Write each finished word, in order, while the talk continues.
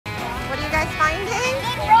guys finding?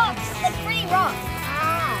 Big rocks, like pretty rocks.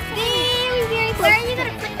 Oh. Very, very close. Where are you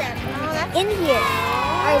gonna put them? Oh, that's in here.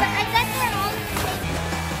 Oh. I guess they're all the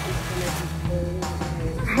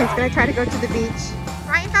same. He's gonna try to go to the beach.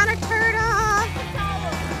 Ryan found a turtle.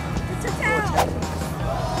 It's a towel.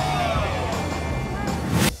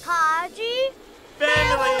 Kaji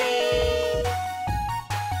family.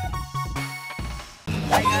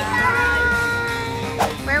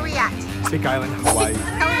 Where are we at? Big Island, Hawaii.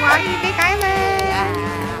 Hawaii, Big Island. Yeah.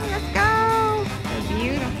 Let's go.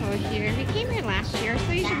 Beautiful here. We came here last year,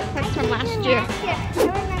 so you should have clips from last year.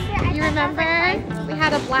 You remember? We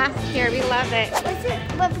had a blast here. We love it.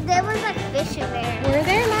 But there was like fish in there. We were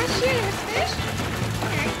there last year. There was fish.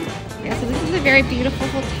 Okay. Yeah, so this is a very beautiful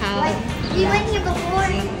hotel. We went here before.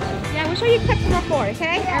 Yeah, we'll show you clips number 4,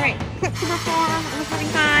 okay? All right, clips number 4. We're having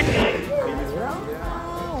fun.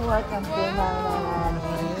 Welcome to Miami.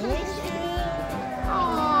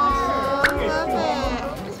 Oh, I love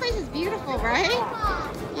it. This place is beautiful, right?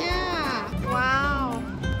 Yeah. Wow.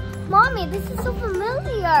 Mommy, this is so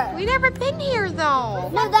familiar. We've never been here though.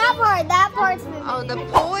 No, that part's familiar. Oh, the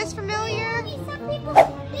pool is familiar? Some people,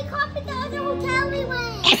 they copied the other hotel we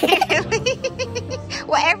went.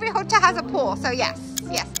 Well, every hotel has a pool, so yes,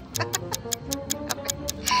 yes.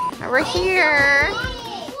 We're here.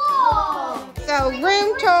 Whoa. So,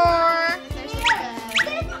 room tour.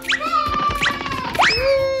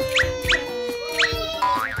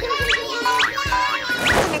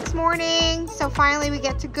 Next morning, so finally we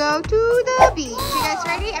get to go to the beach. You guys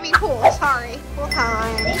ready? I mean pool, sorry. Pool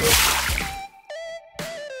time.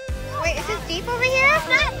 Wait, is this deep over here? It's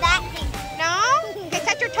not that deep. No? Okay,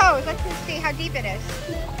 touch your toes. Let's just see how deep it is.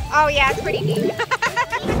 Oh yeah, it's pretty deep.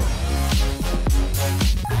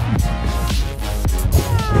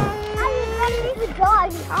 Oh,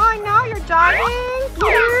 I know, you're jogging.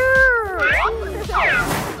 Cute.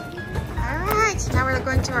 Alright, so now we're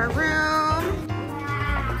going to our room.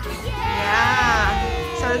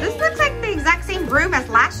 Yeah. So this looks like the exact same room as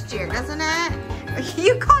last year, doesn't it?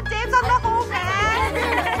 You called dibs on the whole bed.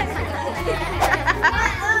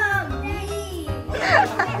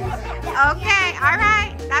 Okay,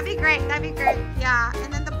 alright. That'd be great. That'd be great. Yeah.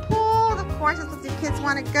 And then the pool, of course, is what the kids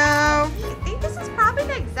want to go. I think this is probably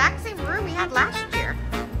the exact same room we had last year.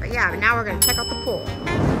 But yeah, now we're going to check out the pool.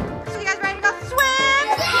 So you guys ready to go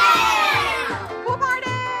swim? Yeah! Pool party!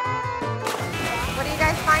 What are you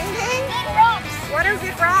guys finding? Big rocks. What are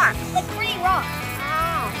big rocks? Like pretty rocks.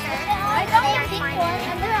 Oh, okay. I got a big one,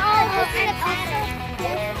 and they're all looking at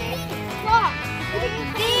rocks.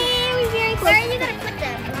 Very, very close. Where are you going to put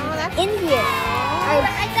them? Oh, that's in here. Oh.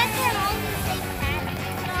 I guess they're all the same size.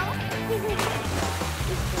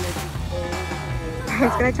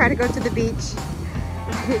 He's gonna try to go to the beach.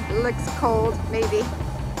 It looks cold, maybe.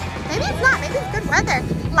 Maybe it's not, maybe it's good weather.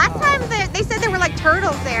 Last time they said there were like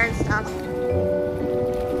turtles there and stuff.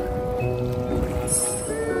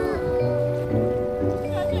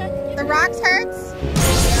 The rocks hurts?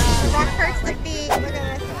 Yeah. The rock hurts the feet. Look at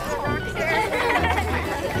this. The rocks there.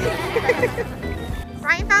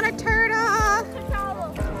 Ryan found a turtle.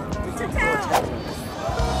 It's a towel.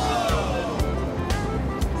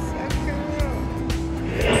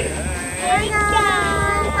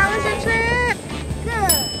 How was your trip?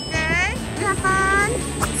 Good. Good? Did you have fun?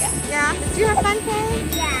 Yeah. Did you have fun, Kay?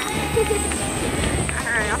 Yeah.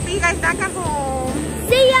 Alright, I'll see you guys back at home.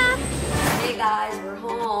 See ya. Hey guys, we're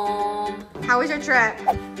home. How was your trip?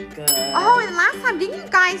 Good. Oh, and last time, didn't you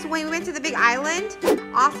guys, when we went to the big island,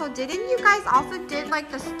 also, didn't you guys also did like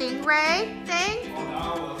the stingray thing?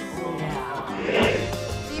 Yeah.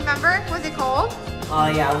 Do you remember? Was it cold? Oh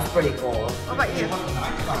yeah, it was pretty cold. What about you?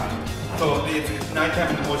 So it's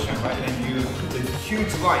nighttime in the ocean, right? And there's a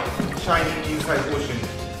huge light shining inside the ocean,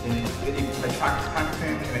 and it attracts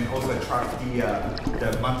plankton and then also attracts the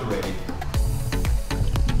manta ray.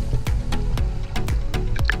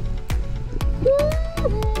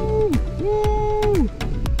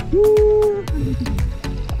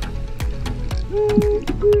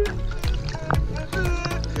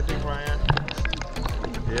 You think, Ryan?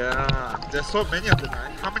 Yeah, there's so many of them.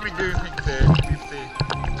 Right? How many do you think you see?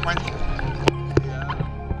 20? Yeah.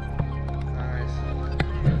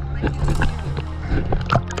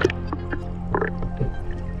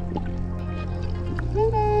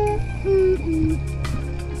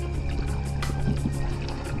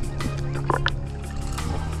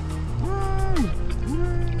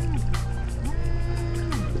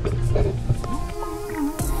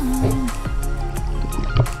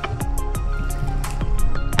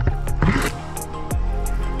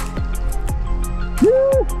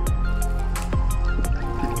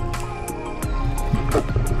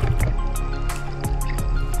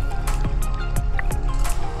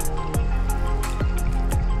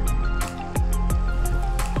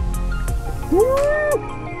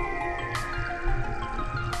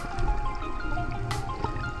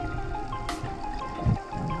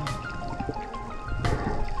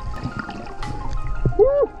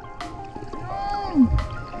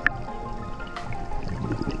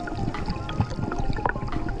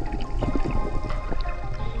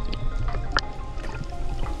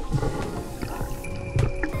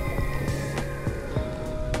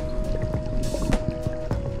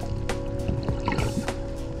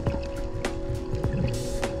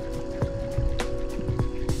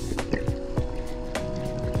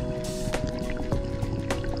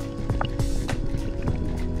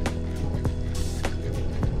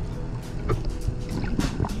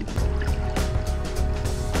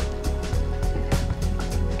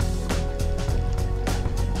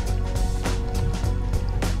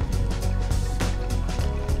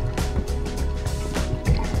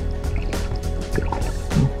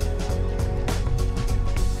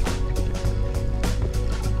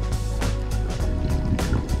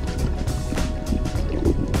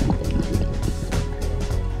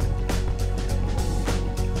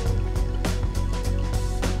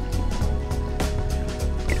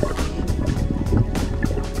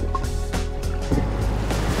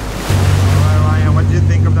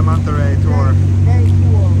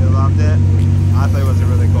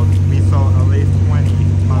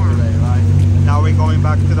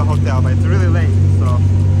 hotel, but it's really late, so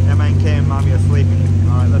Emma and Kay and Mommy are sleeping.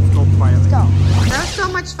 Alright, let's go quietly. Let's go. That was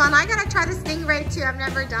so much fun. I gotta try the stingray too. I've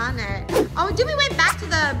never done it. Oh, we went back to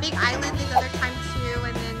the big island the other time too,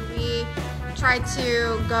 and then we tried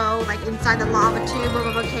to go like inside the lava tube of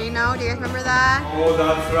a volcano. Do you guys remember that? Oh,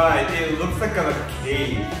 that's right. It looks like a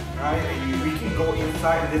cave, right? And we can go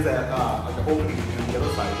inside. There's an opening to the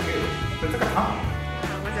other side too. So it's like a tunnel.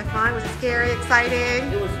 Was it fun? Was it scary?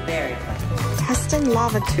 Exciting? It was very fun. Testing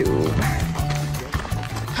lava tube.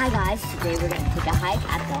 Hi guys, today we're going to take a hike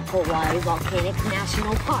at the Hawaii Volcanic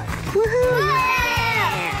National Park. Woohoo!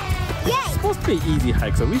 Yay! It's supposed to be an easy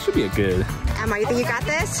hike, so we should be good. Emma, you think you got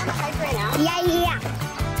this? Hike right now? Yeah.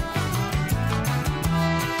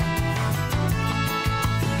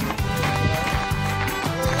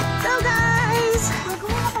 Go guys! We're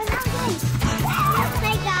going up a mountain.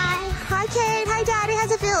 Hi guys. Hi Kate, hi Daddy,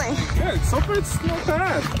 how's it feeling? Good, so far it's not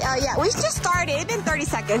bad. Oh yeah, we just started. It's been 30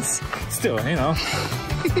 seconds. Still, you know.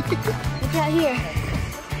 Look out here.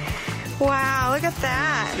 Wow, look at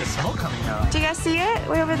that. There's smoke coming out. Do you guys see it?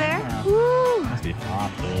 Way over there? Yeah. Woo! Must be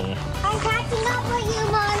hot there. I'm catching up with you,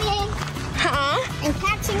 Mommy. Huh? I'm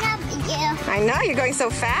catching up with you. I know, you're going so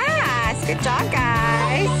fast. Good job,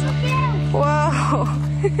 guys. Whoa.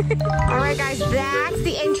 All right, guys, that's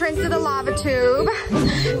the entrance to the lava tube.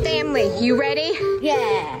 Family, you ready?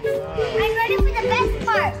 Yeah. I'm ready for the best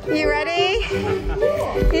part. You ready?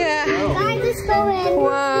 Yeah. Guys, let's go in.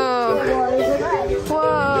 Whoa.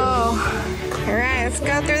 Whoa. All right, let's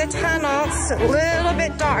go through the tunnel. It's a little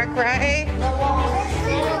bit dark, right?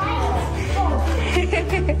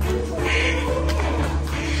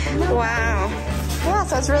 Wow. Yeah,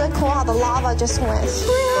 so it's really cool how the lava just went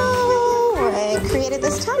through and created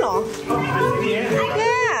this tunnel. Yeah.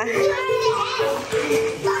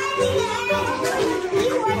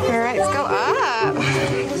 All right, let's go up.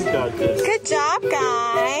 Good job,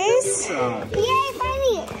 guys. Yay,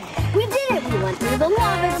 finally. We did it. We went through the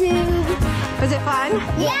lava tube. Was it fun?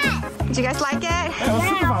 Yes. Did you guys like it? Yeah, it's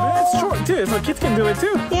super fun. It's short too, so kids can do it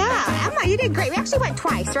too. Yeah. Emma, you did great. We actually went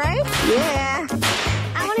twice, right? Yeah.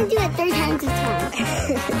 I want to do it 3 times this time.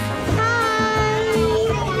 Hi.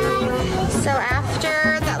 So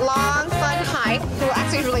after that long, fun hike, well,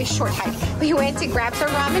 actually it was a really short hike, we went to grab some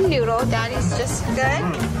ramen noodle. Daddy's just good.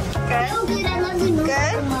 Good. So good. I love the noodles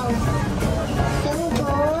Good. the most. So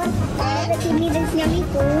good. How did they give me this yummy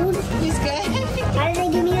food? He's good. How did they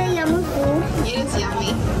give me the yummy food? It's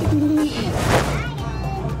yummy.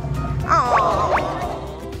 Oh.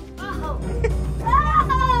 Oh!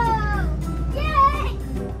 Yay!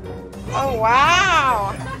 Oh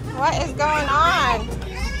wow. What is going on?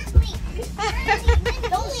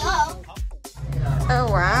 Oh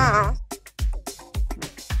wow.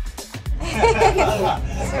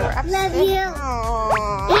 So we're upstairs. Love you.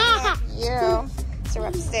 Aww, love you. So we're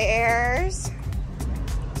upstairs.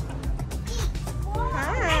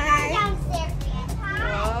 Hi. Downstairs.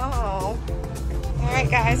 Whoa. All right,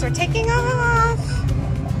 guys, we're taking off.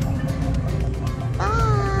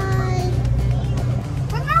 Bye.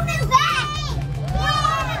 We're moving back.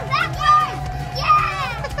 Yeah, backwards.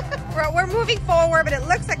 Yeah. We're moving forward, but it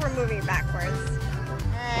looks like we're moving backwards.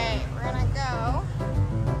 All right, we're gonna go.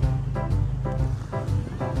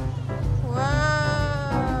 Whoa.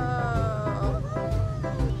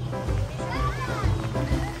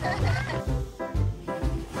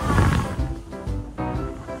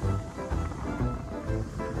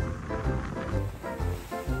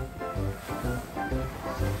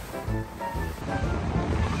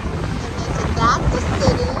 That's the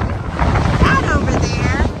city. That over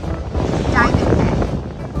there is Diamond Head.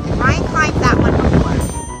 And Ryan climbed that one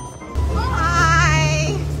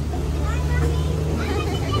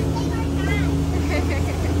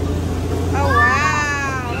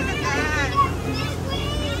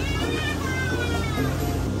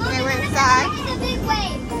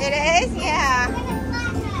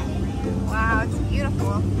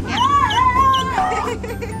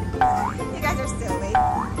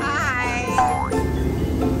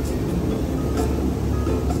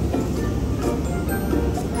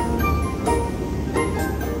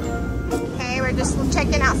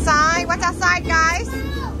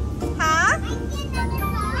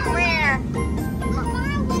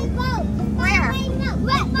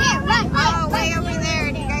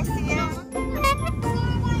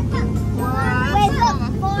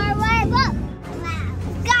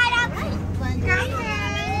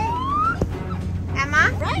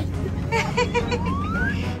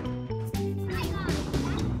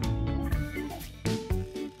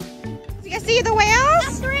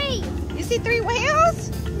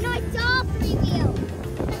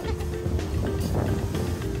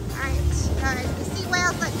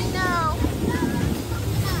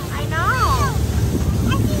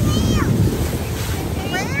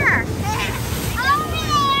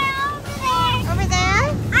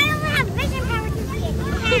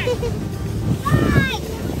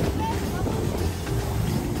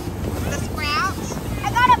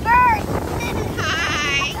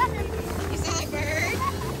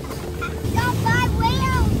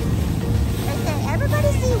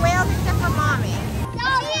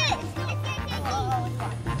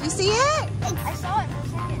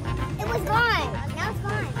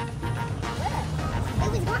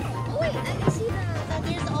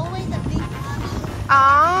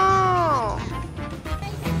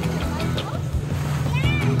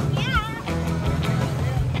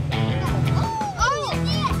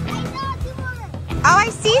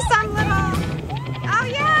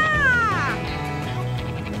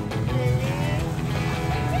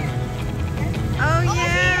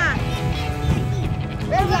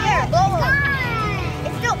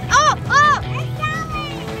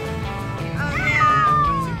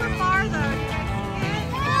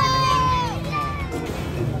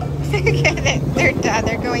They're done.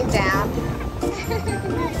 They're going down.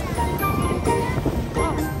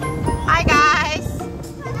 Hi, guys.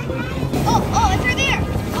 Oh, it's right there.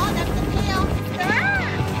 Oh, that's the tail.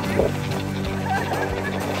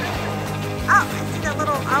 Oh, I see the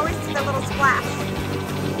little, I always see the little splash.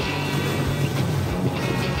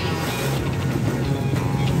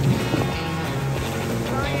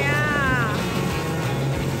 Oh, yeah.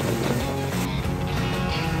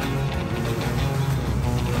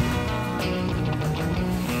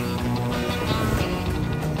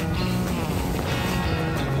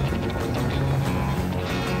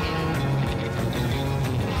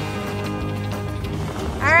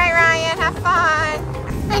 All right, Ryan, have fun.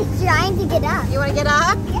 I'm trying to get up. You want to get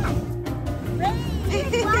up? Yeah.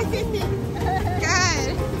 It's watching me.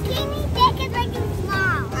 Good. Skinny thick is like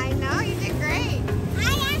small. I know, you did great. I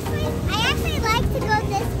actually like to go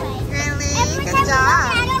this way. Really? Every Good time job.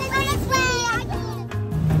 I don't go this way.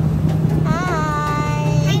 Hi.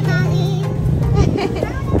 Hi, Mommy. I want to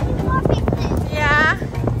do more pictures. Yeah.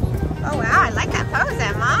 Oh, wow, I like that pose,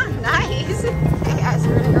 Emma. Nice. Okay, guys,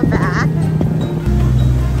 we're going to go back.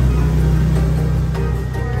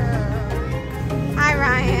 Hi,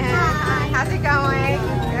 Ryan. Hi. How's it going?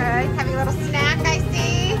 Good. Having a little snack, I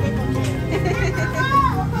see.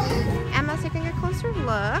 Emma's taking a closer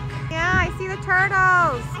look. Yeah, I see the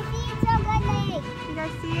turtles. I see it so good, Nick. You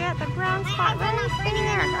guys see it? The brown spot I right bring it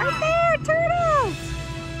there. up. Right there, turtles.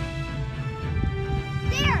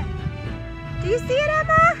 There. Do you see it,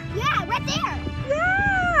 Emma? Yeah, right there.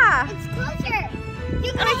 Yeah. It's closer.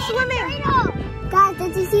 You And it's swimming. Turtle. Guys,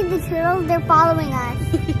 did you see the turtles? They're following us.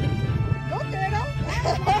 Go, turtle.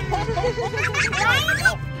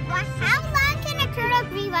 How long can a turtle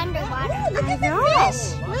breathe underwater? I know.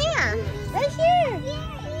 Where? Right here.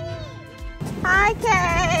 Hi,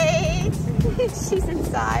 Kate. She's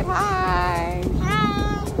inside. Hi.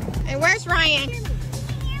 Hi. And where's Ryan?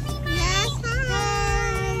 Yes,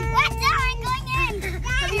 hi. What? No, I'm going in.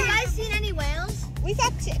 Have you guys seen any whales? We saw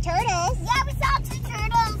turtles. Yeah, we saw 2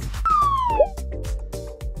 turtles.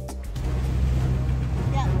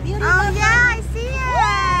 Oh, yeah, I see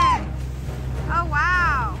it. Oh,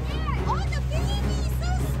 wow. Oh, the baby is so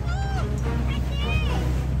small. Right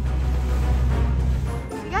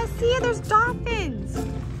there. You guys see it? There's dolphins.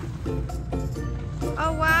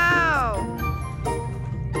 Oh, wow.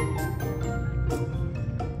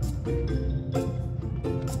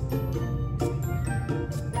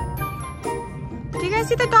 Do you guys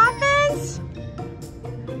see the dolphins?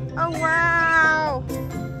 Oh, wow.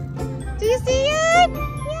 Do you see it?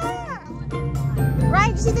 Yeah.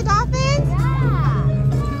 Right, did you see the dolphins? Yeah.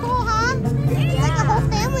 Cool, huh? It's like a whole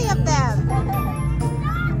family of them.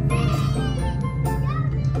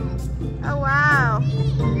 Oh, wow.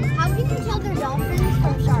 How can you tell they're dolphins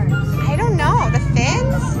from sharks? I don't know. The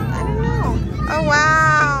fins? I don't know. Oh,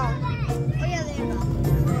 wow. Oh, yeah, they are dolphins.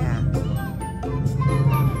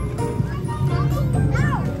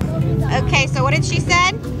 Okay, so what did she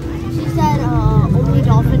said? She said only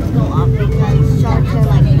dolphins go up because sharks are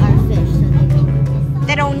like our fish.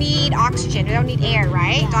 So They don't need oxygen. They don't need air,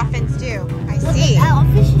 right? Dolphins do. I see.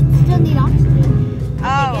 Fish still need oxygen.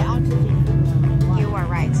 Oh, They get oxygen from the water. you are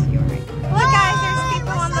right. You are right. Look, guys, there's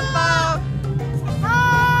people on the boat.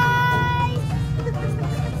 Hi!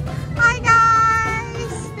 Hi,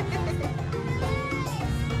 guys.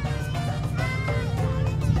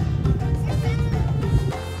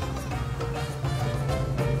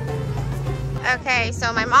 Okay,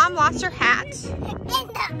 so my mom lost her hat. In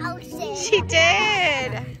the ocean. She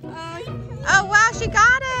did. Oh, wow, she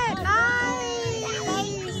got it. Nice.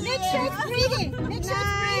 Make sure it's breathing. Make sure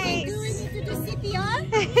Nice. it's breathing. Do we need to do CPR?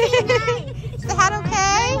 Is the hat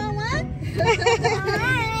okay?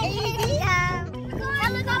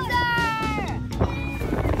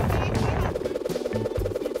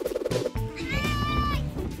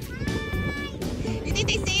 You think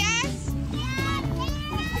they see us?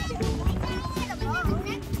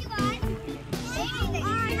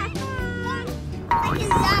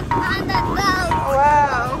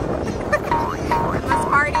 Whoa. Emma's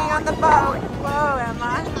partying on the boat. Whoa,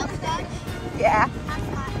 Emma. Yeah.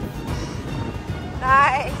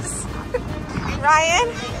 Nice. Ryan?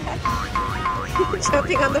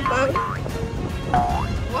 Jumping on the boat.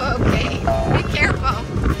 Whoa, Kate. Be careful.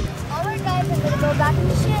 Alright guys, I'm gonna go back in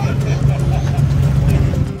the ship.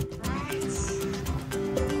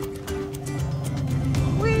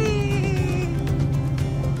 Whee!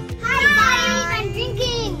 Hi guys, I'm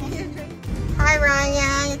drinking. Hi,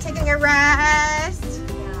 Ryan. You're taking a rest?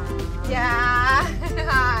 Yeah.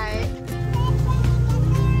 Hi.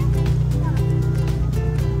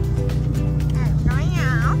 Alright, going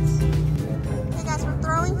out. Hey guys, we're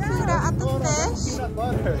throwing food out at the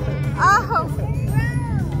butter. Oh.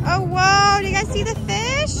 Oh, whoa. Do you guys see the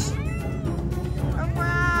fish? Oh,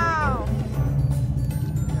 wow.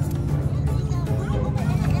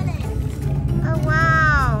 Oh,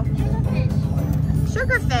 wow.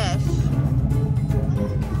 Sugarfish.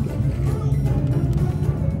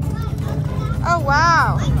 Oh,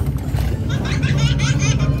 wow.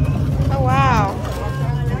 Oh, wow.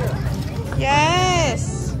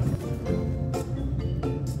 Yes.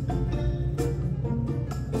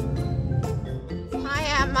 Hi,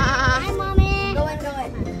 Emma. Hi, Mommy. Go in.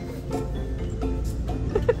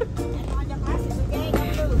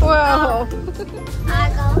 Whoa. I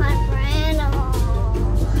go hunt for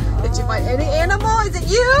animals. Did you find any animal? Is it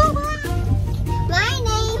you? My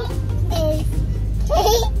name is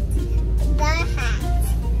Kate the Hat.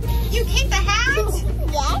 You Kate the Hat?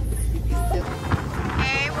 Yes.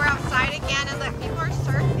 Okay, we're outside again and look, people are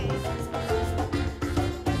surfing.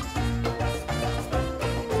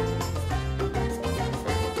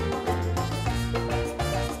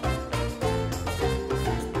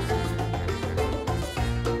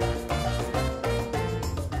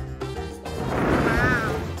 Wow.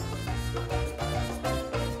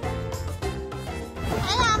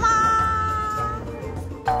 Hey, Emma!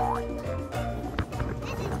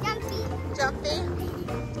 This is Jumpy. Jumpy.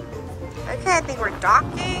 Okay, I think we're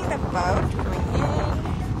docking the boat. Going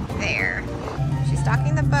in. There. She's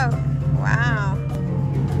docking the boat. Wow.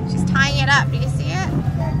 She's tying it up. Do you see it?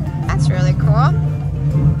 That's really cool.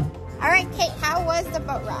 All right, Kate, how was the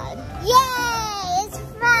boat ride? Yay!